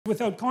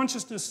Without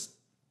consciousness,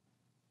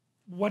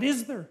 what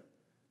is there?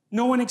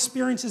 No one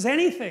experiences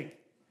anything.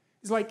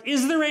 It's like,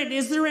 is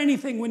there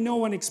anything when no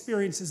one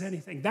experiences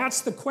anything?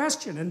 That's the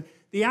question. And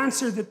the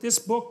answer that this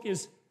book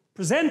is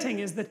presenting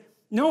is that,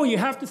 no, you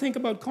have to think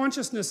about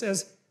consciousness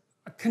as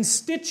a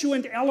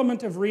constituent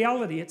element of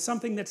reality. It's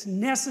something that's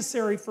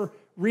necessary for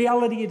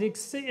reality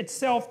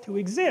itself to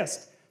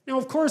exist. Now,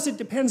 of course, it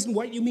depends on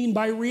what you mean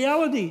by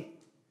reality.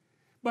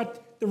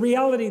 But the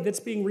reality that's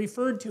being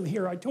referred to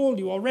here, I told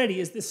you already,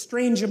 is this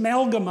strange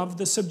amalgam of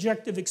the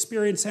subjective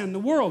experience and the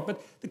world.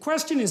 But the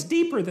question is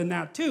deeper than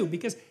that too,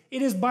 because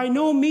it is by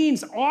no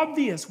means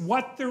obvious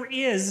what there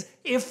is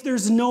if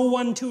there's no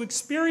one to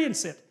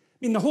experience it. I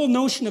mean, the whole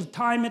notion of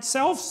time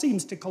itself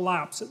seems to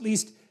collapse, at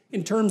least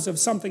in terms of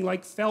something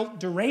like felt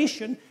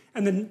duration.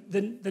 And then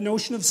the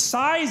notion of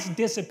size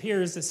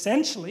disappears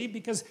essentially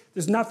because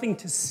there's nothing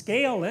to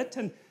scale it,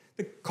 and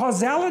the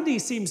causality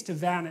seems to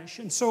vanish.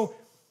 And so,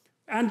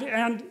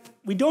 and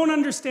we don't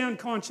understand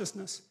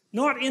consciousness,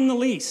 not in the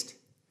least.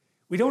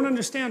 We don't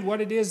understand what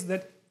it is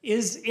that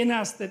is in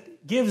us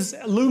that gives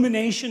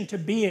illumination to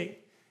being.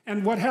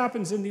 And what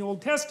happens in the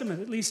Old Testament,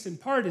 at least in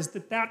part, is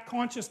that that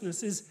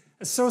consciousness is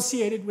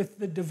associated with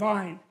the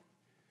divine.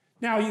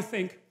 Now you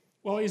think,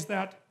 well, is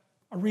that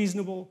a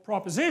reasonable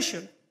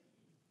proposition?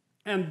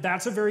 And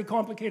that's a very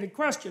complicated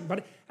question,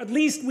 but at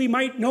least we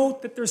might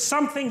note that there's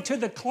something to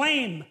the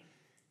claim,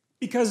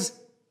 because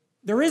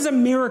there is a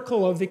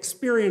miracle of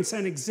experience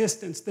and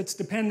existence that's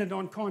dependent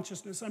on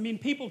consciousness. I mean,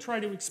 people try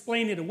to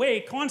explain it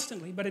away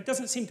constantly, but it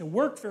doesn't seem to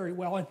work very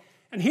well.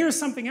 And here's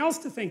something else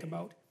to think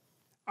about,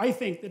 I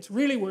think, that's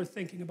really worth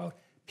thinking about.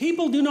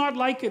 People do not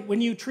like it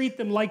when you treat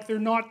them like they're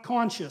not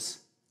conscious,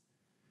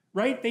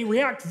 right? They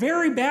react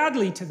very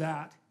badly to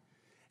that.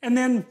 And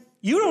then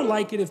you don't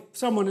like it if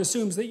someone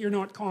assumes that you're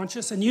not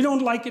conscious, and you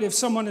don't like it if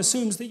someone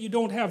assumes that you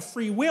don't have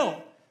free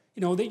will,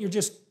 you know, that you're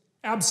just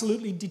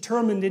absolutely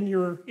determined in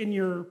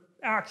your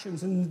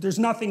actions, and there's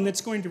nothing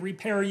that's going to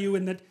repair you,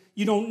 and that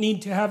you don't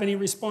need to have any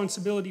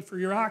responsibility for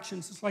your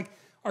actions. It's like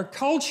our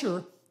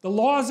culture, the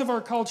laws of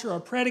our culture are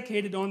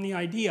predicated on the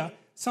idea,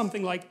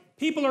 something like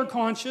people are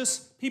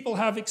conscious, people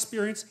have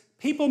experience,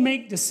 people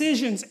make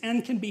decisions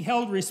and can be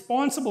held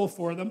responsible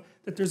for them,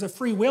 that there's a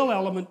free will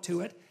element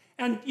to it.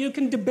 And you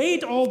can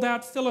debate all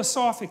that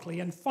philosophically,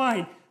 and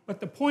fine, but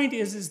the point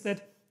is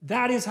that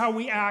that is how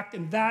we act,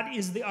 and that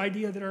is the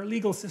idea that our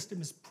legal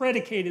system is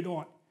predicated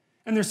on.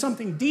 And there's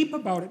something deep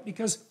about it,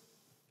 because,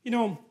 you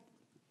know,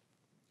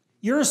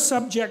 you're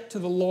subject to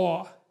the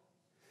law,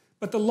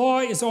 but the law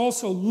is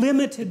also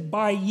limited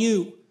by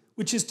you,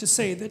 which is to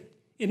say that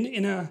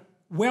in a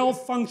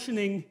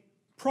well-functioning,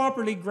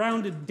 properly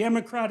grounded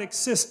democratic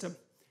system,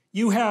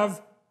 you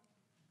have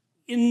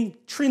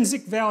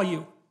intrinsic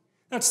value.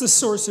 That's the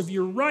source of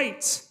your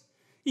rights.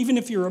 Even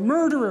if you're a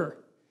murderer,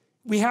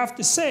 we have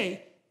to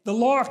say, the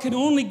law can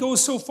only go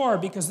so far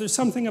because there's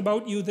something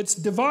about you that's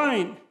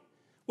divine.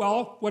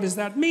 Well, what does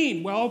that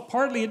mean? Well,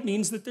 partly it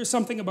means that there's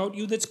something about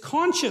you that's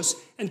conscious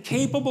and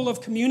capable of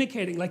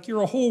communicating, like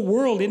you're a whole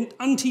world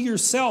unto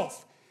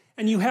yourself.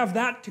 And you have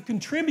that to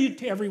contribute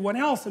to everyone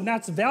else, and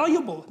that's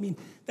valuable. I mean,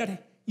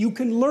 that you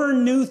can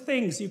learn new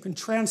things, you can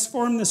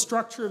transform the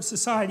structure of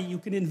society, you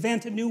can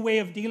invent a new way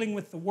of dealing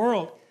with the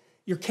world.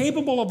 You're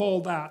capable of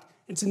all that.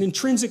 It's an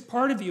intrinsic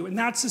part of you, and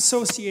that's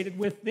associated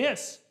with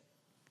this.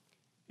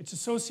 It's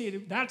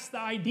associated, that's the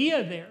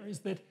idea there, is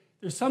that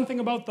there's something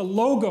about the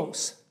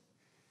logos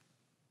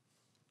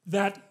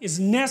that is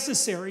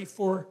necessary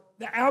for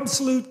the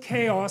absolute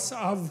chaos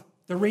of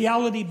the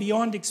reality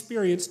beyond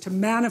experience to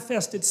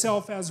manifest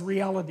itself as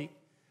reality.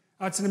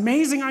 It's an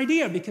amazing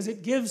idea because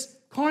it gives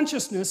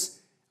consciousness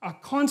a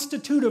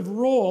constitutive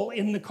role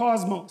in the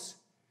cosmos.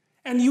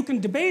 And you can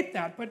debate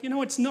that, but you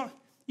know, it's not,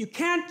 you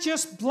can't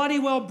just bloody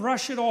well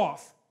brush it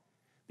off.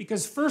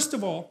 Because first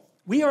of all,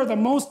 we are the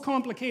most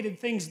complicated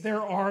things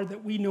there are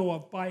that we know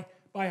of by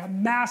a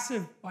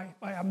massive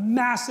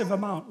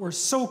amount. We're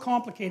so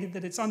complicated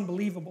that it's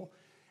unbelievable.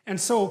 And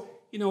so,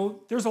 you know,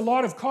 there's a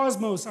lot of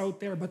cosmos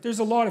out there, but there's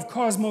a lot of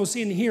cosmos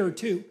in here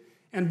too.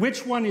 And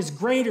which one is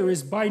greater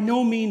is by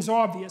no means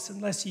obvious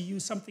unless you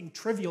use something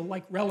trivial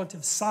like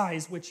relative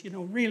size, which, you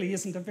know, really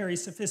isn't a very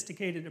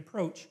sophisticated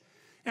approach.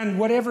 And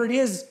whatever it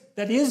is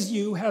that is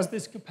you has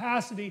this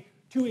capacity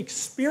to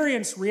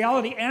experience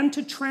reality and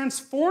to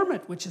transform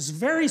it, which is a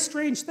very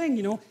strange thing,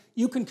 you know.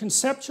 You can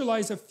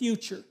conceptualize a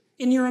future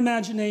in your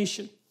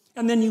imagination,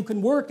 and then you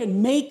can work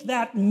and make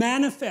that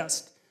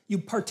manifest. You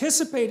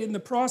participate in the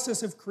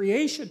process of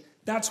creation.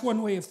 That's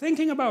one way of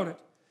thinking about it.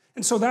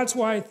 And so that's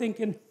why I think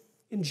in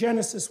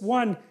Genesis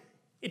 1,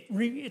 it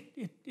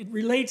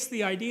relates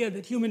the idea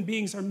that human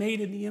beings are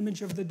made in the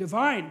image of the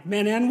divine,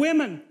 men and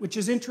women, which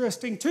is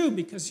interesting too,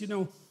 because, you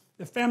know,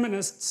 the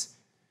feminists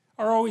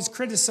are always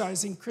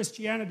criticizing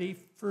Christianity,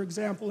 for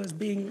example, as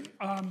being,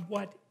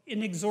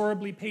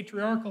 inexorably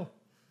patriarchal.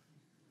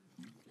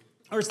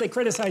 Of course, they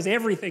criticize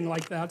everything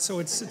like that, so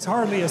it's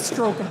hardly a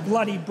stroke of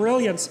bloody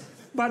brilliance.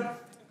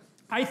 But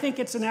I think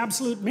it's an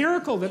absolute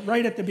miracle that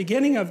right at the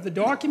beginning of the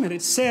document,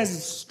 it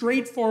says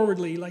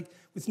straightforwardly, like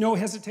with no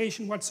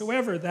hesitation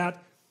whatsoever,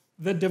 that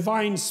the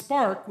divine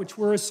spark, which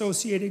we're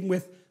associating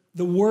with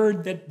the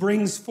word that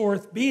brings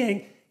forth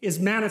being, is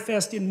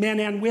manifest in men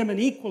and women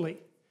equally.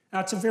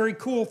 That's a very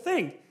cool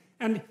thing.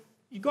 And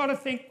you got to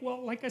think,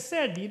 well, like I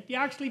said, do you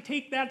actually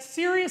take that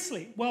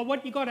seriously? Well,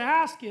 what you got to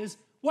ask is,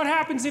 what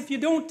happens if you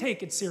don't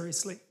take it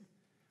seriously?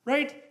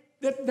 Right?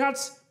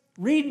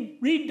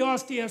 Read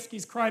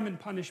Dostoevsky's Crime and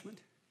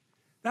Punishment.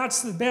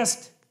 That's the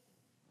best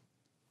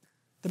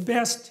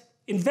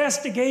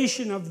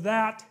investigation of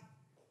that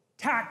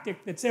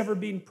tactic that's ever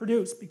been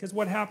produced. Because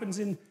what happens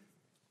in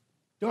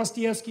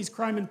Dostoevsky's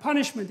Crime and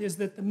Punishment is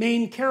that the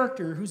main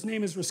character, whose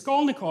name is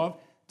Raskolnikov,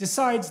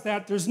 decides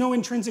that there's no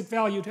intrinsic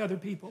value to other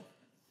people.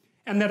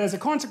 And that as a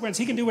consequence,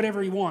 he can do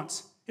whatever he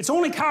wants. It's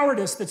only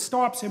cowardice that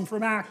stops him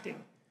from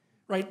acting,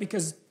 right?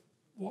 Because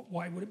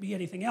why would it be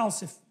anything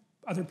else if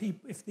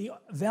the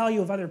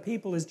value of other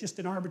people is just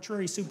an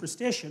arbitrary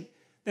superstition?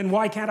 Then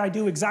why can't I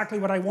do exactly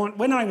what I want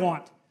when I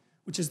want?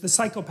 Which is the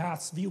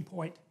psychopath's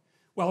viewpoint.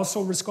 Well,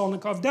 so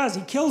Raskolnikov does.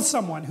 He kills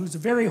someone who's a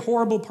very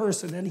horrible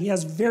person, and he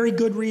has very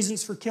good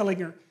reasons for killing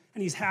her.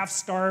 And he's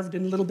half-starved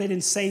and a little bit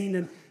insane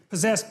and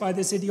possessed by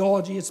this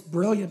ideology. It's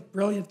brilliant,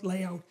 brilliant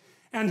layout.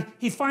 And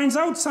he finds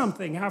out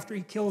something after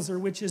he kills her,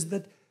 which is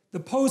that the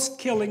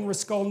post-killing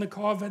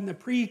Raskolnikov and the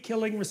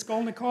pre-killing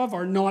Raskolnikov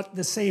are not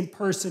the same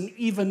person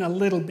even a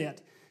little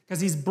bit.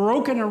 Because he's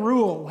broken a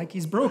rule, like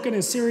he's broken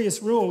a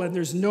serious rule, and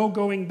there's no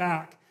going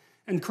back.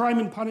 And Crime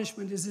and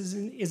Punishment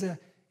is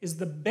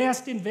the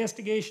best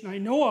investigation I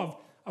know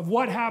of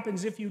what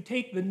happens if you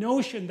take the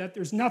notion that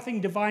there's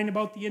nothing divine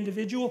about the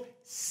individual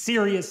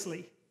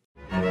seriously.